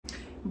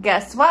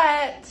Guess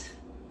what?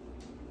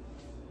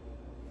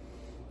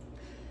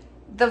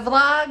 The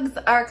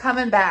vlogs are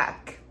coming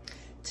back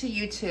to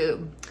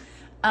YouTube.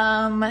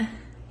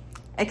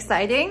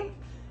 Exciting?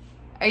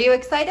 Are you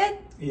excited?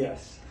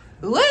 Yes.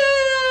 Woo!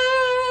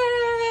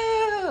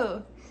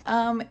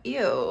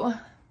 Ew.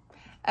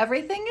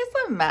 Everything is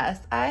a mess.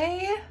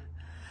 I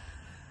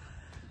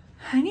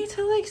need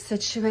to like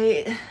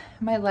situate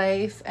my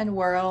life and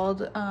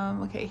world.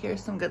 Okay,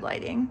 here's some good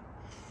lighting.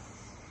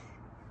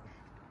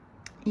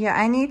 Yeah,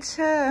 I need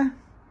to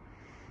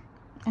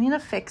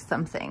fix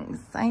some things.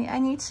 I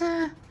need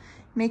to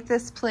make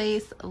this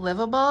place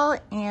livable,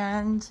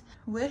 and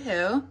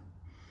woohoo.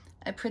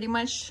 I pretty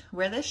much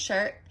wear this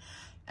shirt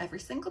every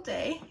single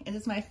day. It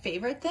is my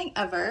favorite thing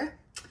ever.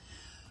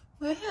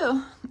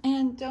 Woohoo.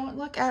 And don't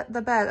look at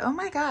the bed. Oh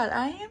my God,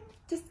 I am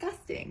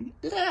disgusting.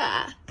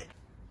 Ugh.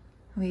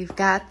 We've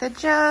got the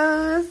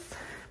Joe's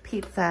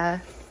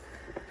pizza.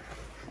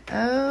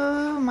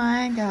 Oh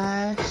my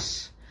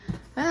gosh.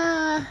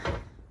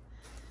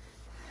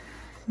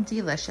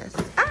 Delicious.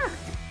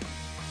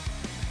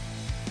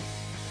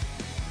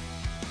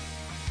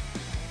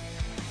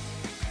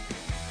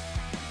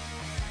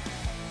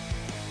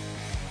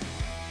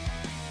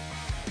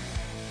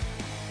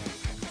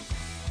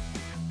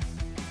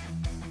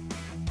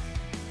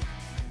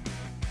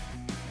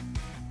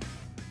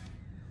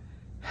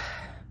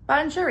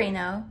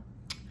 Bonjorino.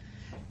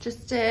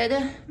 Just did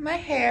my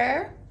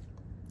hair,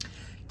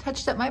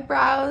 touched up my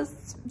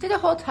brows, did a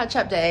whole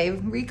touch-up day,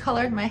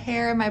 recolored my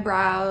hair and my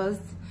brows,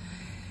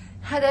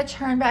 had to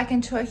turn back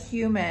into a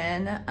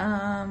human.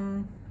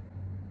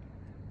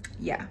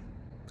 Yeah.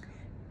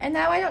 And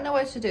now I don't know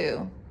what to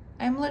do.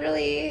 I'm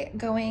literally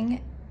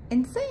going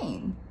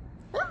insane.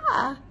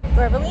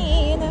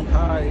 Berbeline.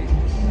 Hi.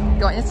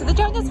 Going into the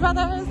Jonas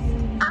Brothers.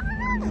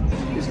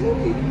 This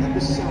movie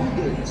episode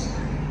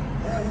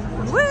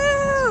 8. Woo!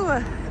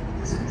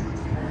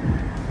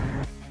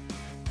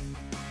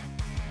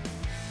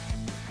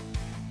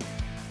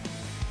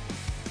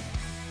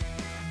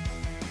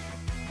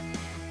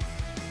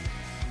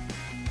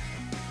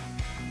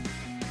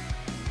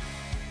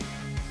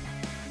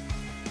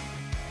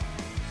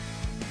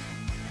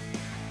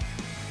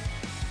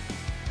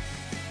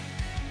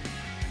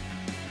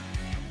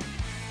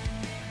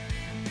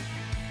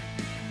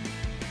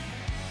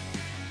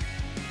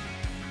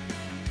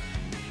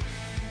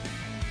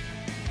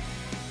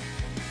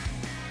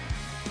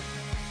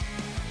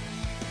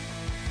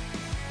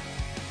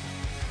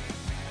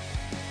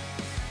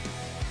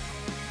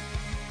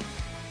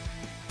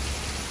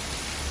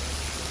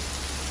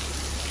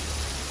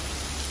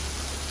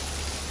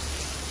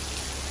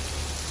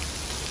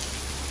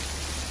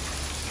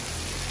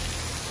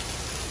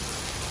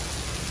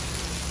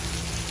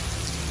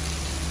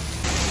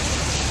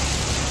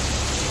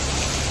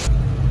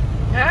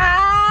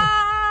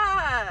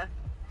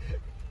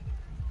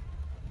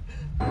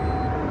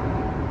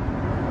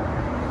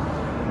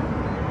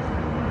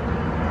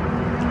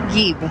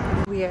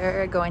 We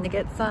are going to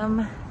get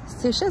some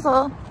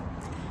sushizzle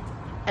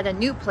at a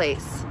new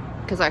place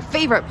because our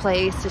favorite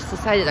place just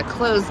decided to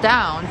close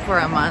down for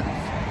a month.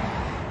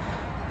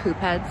 Poop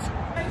heads.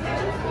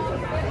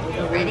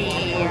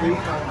 Ready.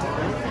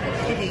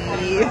 To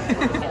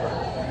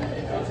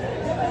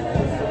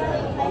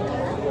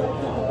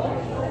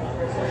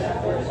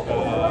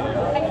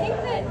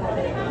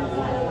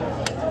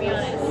be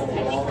honest,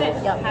 I think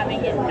that having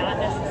it not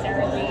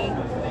necessarily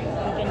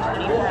within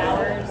 24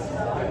 hours.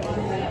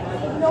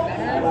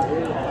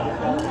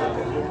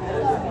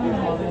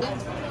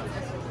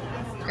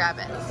 Grab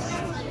it.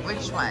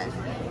 Which one?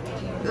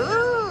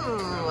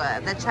 Ooh,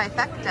 the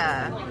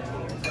trifecta.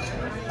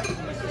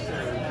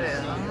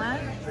 Boom.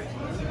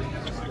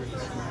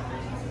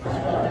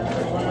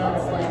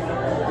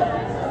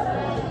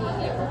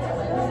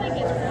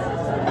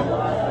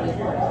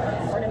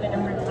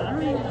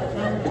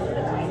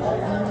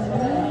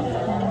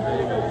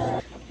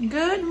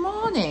 Good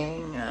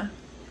morning.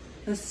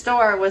 The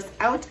store was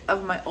out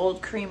of my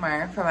old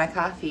creamer for my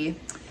coffee,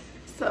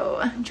 so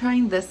I'm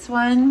trying this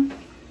one.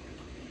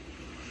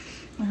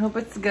 I hope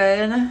it's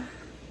good.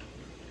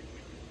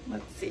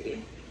 Let's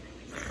see.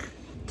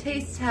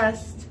 Taste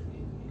test.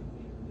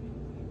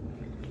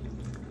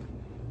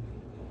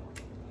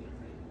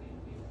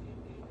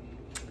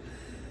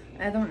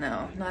 I don't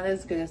know, not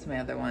as good as my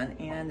other one,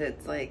 and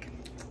it's like,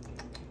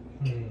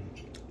 I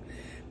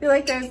feel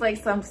like there's like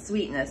some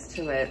sweetness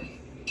to it.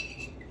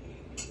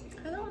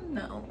 I don't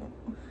know.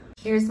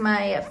 Here's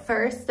my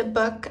first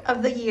book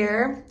of the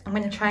year. I'm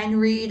gonna try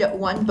and read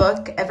one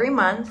book every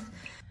month.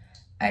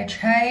 I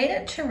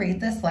tried to read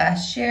this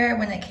last year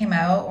when it came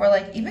out, or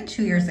like even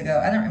 2 years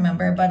ago, I don't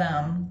remember, but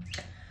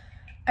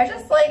I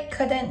just like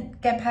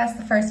couldn't get past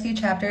the first few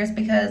chapters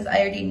because I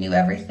already knew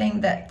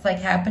everything that's like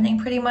happening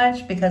pretty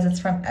much because it's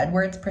from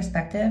Edward's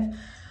perspective.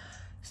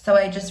 So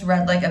I just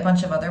read like a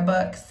bunch of other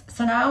books.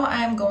 So now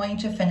I'm going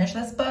to finish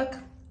this book.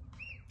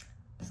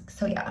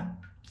 So yeah,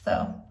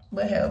 so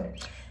woohoo.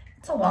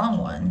 It's a long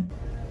one.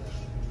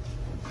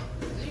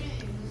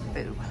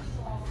 Boo.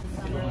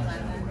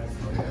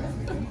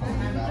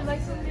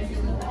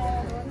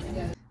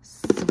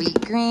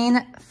 wheat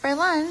green for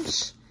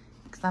lunch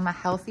because I'm a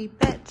healthy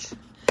bitch.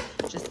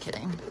 Just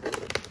kidding.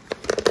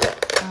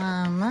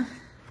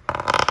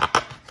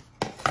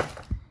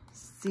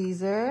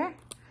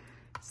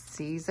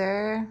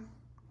 Caesar,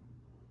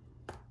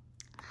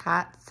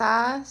 hot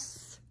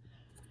sauce,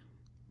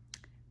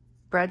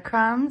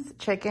 breadcrumbs,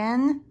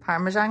 chicken,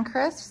 Parmesan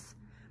crisps,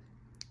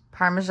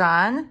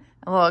 Parmesan,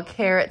 a little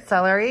carrot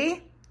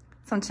celery,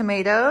 some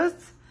tomatoes,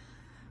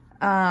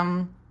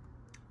 and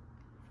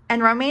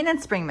romaine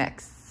and spring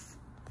mix.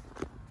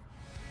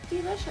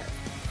 Delicious.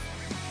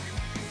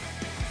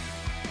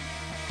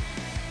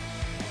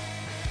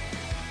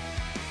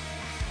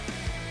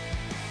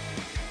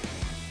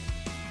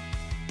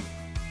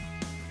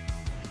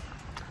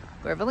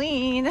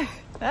 Werveline,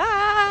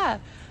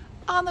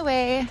 on the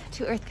way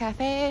to Earth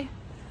Cafe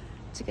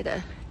to get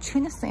a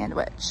tuna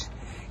sandwich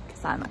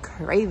because I'm a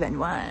craving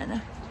one.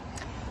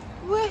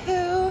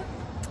 Woohoo!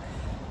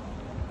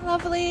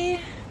 Lovely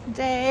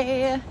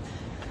day.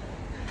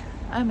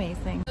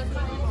 Amazing.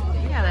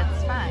 Yeah,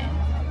 that's fine.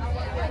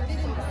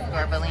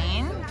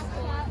 Werveline.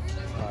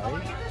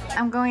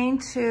 I'm going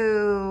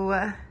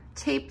to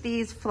tape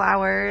these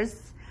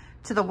flowers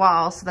to the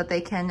wall so that they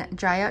can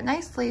dry out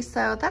nicely.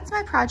 So that's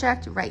my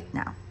project right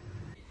now.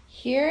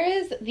 Here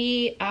is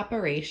the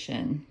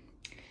operation.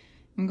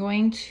 I'm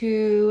going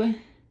to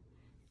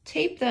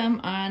tape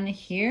them on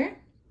here.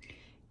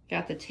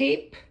 Got the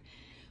tape.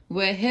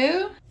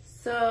 Woohoo!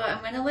 So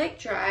I'm gonna like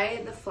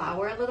dry the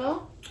flower a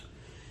little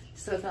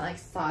so it's not like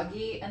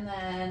soggy, and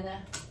then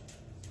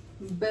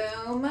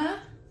boom.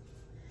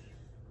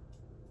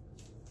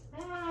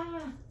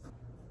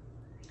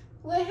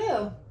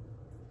 Woohoo!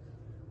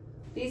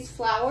 These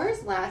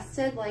flowers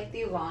lasted like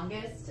the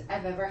longest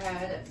I've ever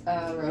had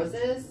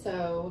roses,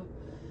 so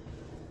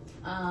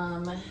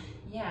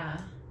yeah,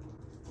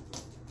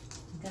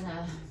 I'm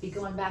gonna be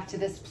going back to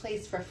this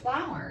place for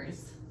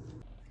flowers.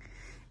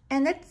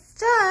 And it's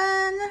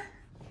done,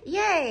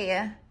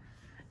 yay!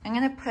 I'm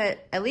gonna put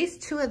at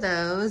least 2 of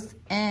those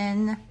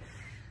in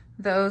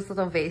those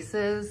little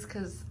vases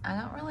because I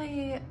don't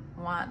really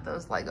want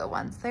those Lego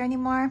ones there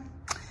anymore.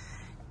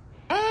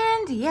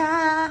 And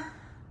yeah.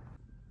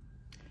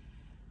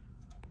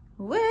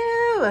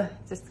 Woo!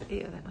 Just,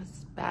 ew, that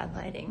was bad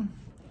lighting.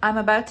 I'm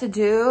about to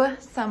do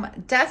some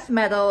death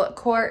metal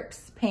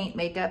corpse paint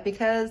makeup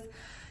because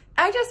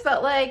I just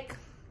felt like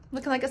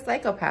looking like a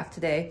psychopath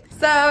today. So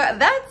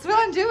that's what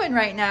I'm doing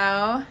right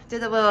now.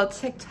 Did a little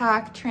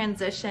TikTok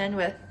transition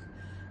with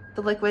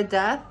the liquid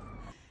death.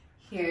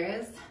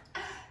 Here's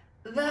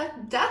the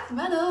death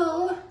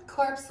metal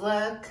corpse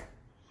look.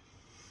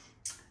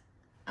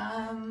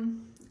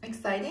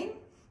 Exciting,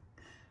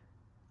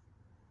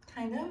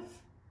 kind of.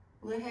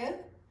 Woohoo.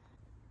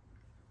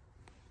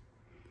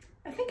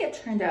 I think it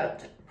turned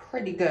out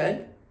pretty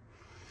good.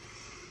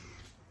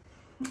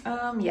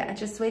 Yeah,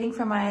 just waiting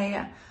for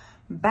my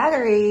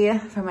battery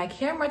for my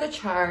camera to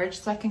charge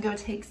so I can go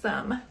take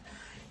some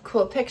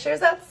cool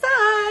pictures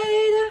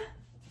outside.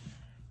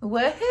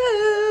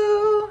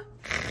 Woohoo!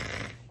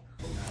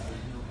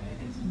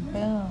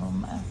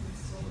 Boom.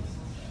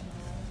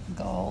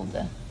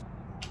 Gold.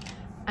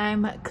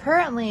 I'm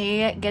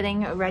currently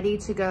getting ready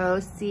to go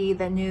see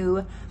the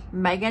new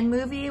Megan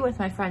movie with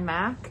my friend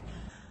Mac.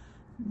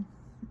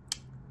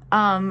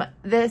 I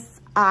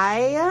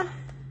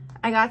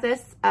got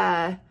this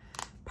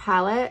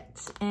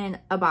palette in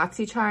a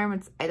BoxyCharm.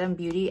 It's Item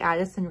Beauty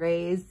Addison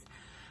Rae's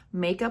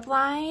makeup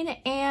line,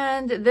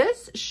 and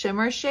this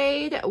shimmer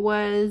shade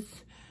was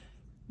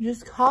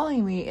just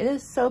calling me. It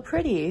is so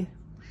pretty.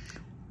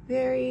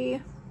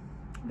 Very,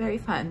 very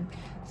fun.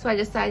 So I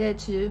decided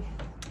to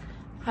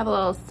have a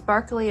little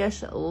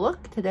sparkly-ish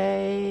look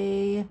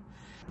today.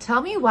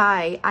 Tell me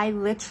why I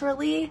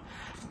literally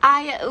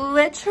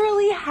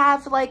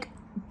have like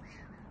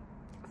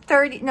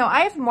 30, no,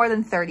 I have more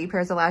than 30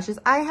 pairs of lashes.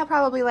 I have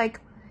probably like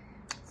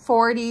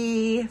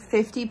 40,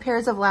 50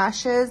 pairs of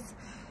lashes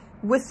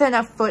within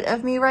a foot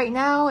of me right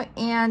now.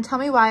 And tell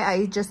me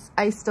why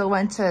I still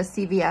went to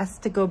CVS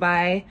to go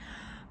buy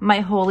my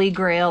holy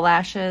grail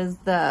lashes,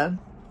 the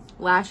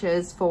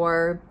lashes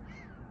for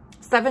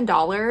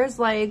 $7,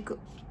 like,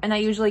 and I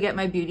usually get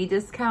my beauty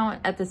discount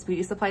at this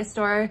beauty supply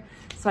store.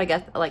 So I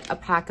get like a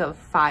pack of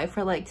 5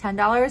 for like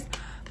 $10.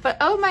 But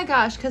oh my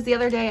gosh, because the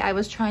other day I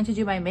was trying to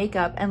do my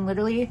makeup and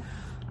literally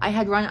I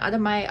had run out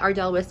of my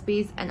Ardell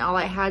Wispies and all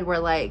I had were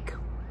like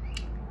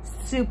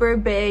super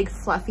big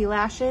fluffy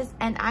lashes,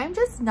 and I'm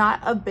just not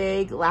a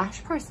big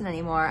lash person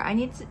anymore. I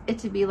need it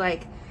to be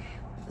like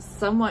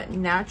somewhat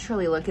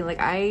naturally looking.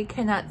 Like I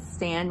cannot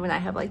stand when I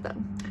have like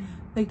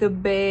the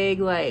big,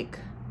 like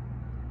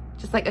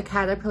just like a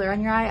caterpillar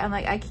on your eye. I'm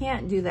like, I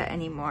can't do that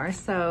anymore.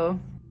 So,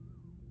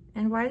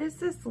 and why does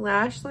this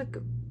lash look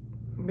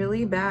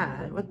really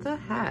bad? What the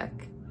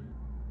heck?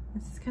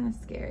 This is kind of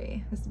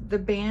scary. The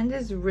band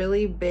is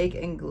really big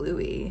and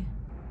gluey.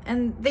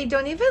 And they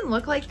don't even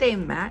look like they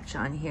match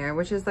on here,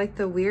 which is like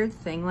the weird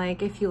thing.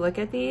 Like if you look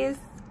at these,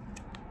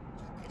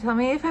 tell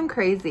me if I'm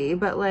crazy,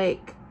 but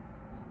like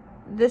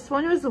this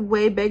one was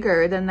way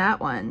bigger than that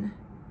one.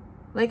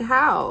 Like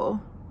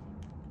how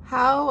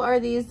How are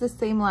these the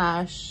same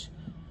lash?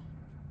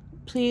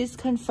 Please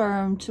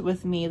confirm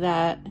with me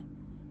that,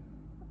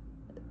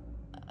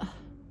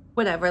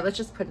 whatever, let's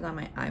just put it on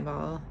my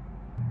eyeball.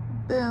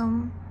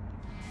 Boom.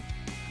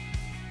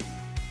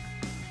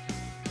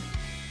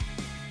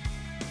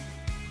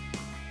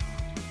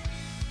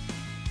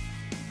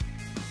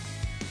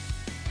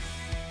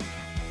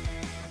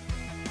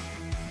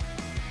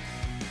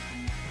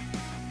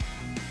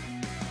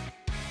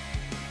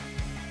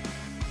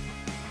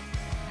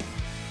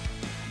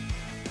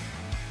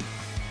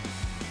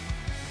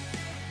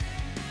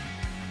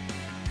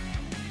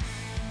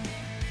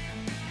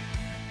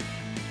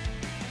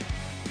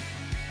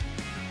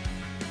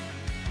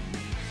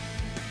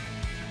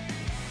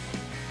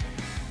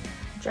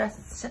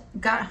 Just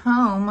got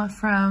home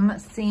from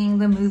seeing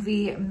the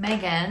movie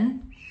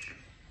Megan.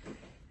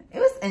 It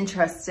was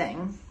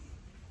interesting.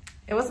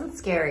 It wasn't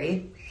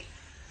scary.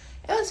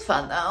 It was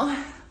fun though.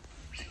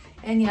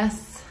 And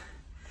yes,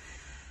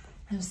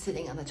 I'm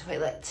sitting on the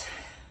toilet.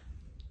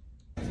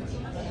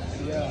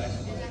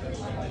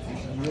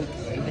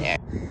 There.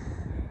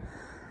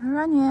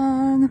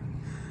 Running.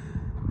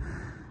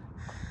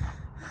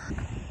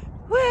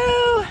 Woo!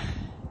 I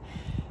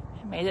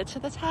made it to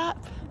the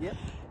top. Yep.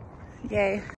 Yay.